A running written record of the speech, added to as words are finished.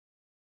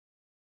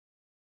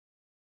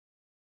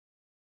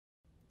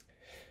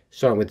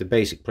Starting with the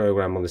basic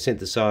program on the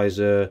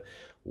synthesizer,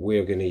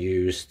 we're going to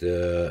use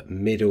the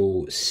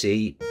middle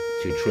C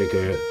to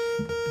trigger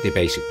the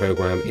basic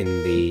program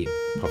in the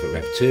Prophet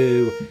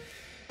Rev2.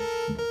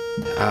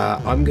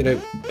 I'm going to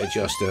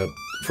adjust the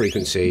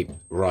frequency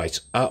right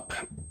up.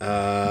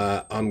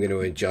 I'm going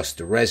to adjust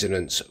the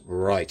resonance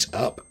right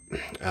up.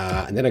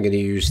 And then I'm going to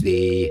use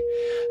the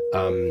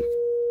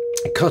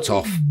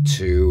cutoff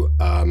to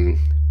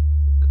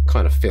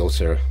kind of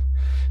filter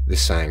the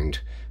sound.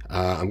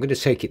 I'm going to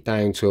take it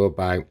down to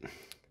about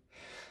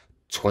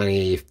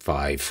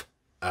 25.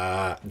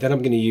 Then I'm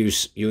going to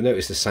use, you'll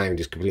notice the sound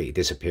has completely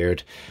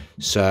disappeared.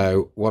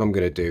 So what I'm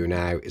going to do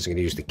now is I'm going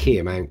to use the key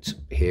amount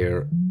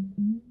here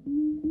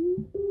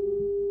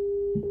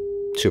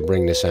to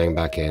bring the sound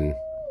back in.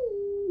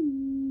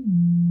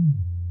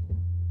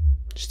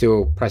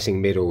 Still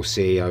pressing middle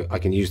C. I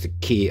can use the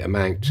key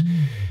amount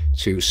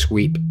to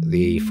sweep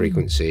the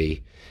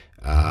frequency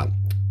up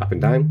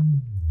and down.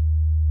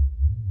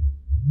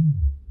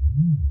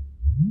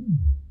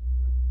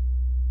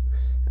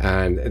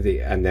 And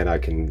then I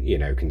can, you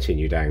know,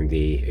 continue down the,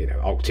 you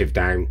know, octave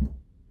down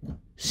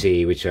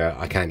C, which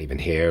I can't even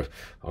hear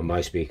on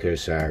my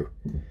speakers. So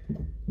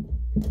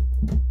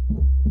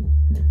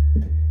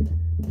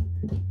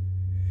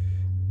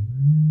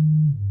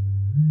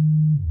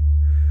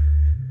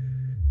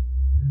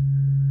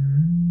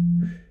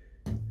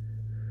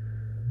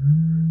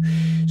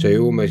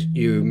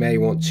you may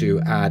want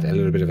to add a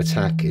little bit of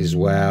attack as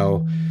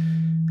well.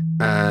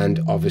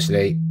 And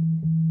obviously,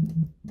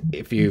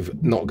 if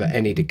you've not got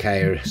any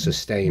decay or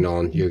sustain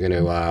on, you're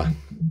gonna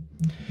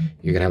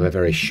have a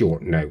very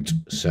short note.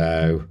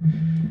 So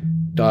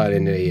dial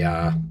in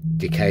the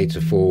decay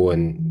to 4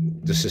 and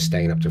the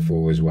sustain up to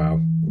 4 as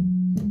well.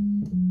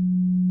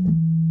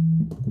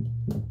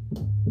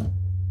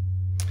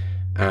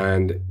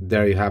 And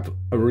there you have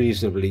a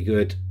reasonably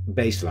good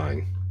bass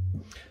line.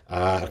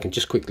 I can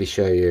just quickly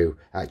show you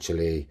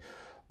actually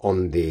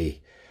on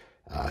the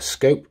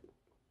scope.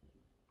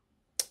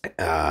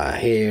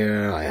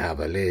 Here I have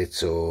a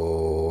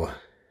little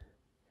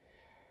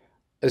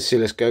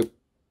oscilloscope,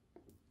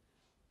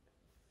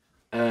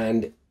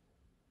 and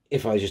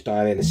if I just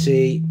dial in a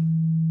C,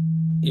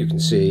 you can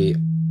see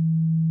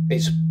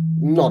it's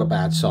not a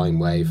bad sine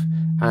wave,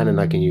 and then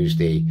I can use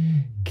the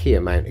key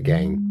amount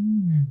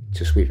again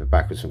to sweep it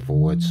backwards and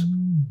forwards,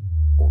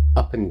 or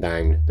up and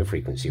down the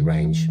frequency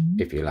range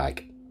if you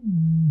like.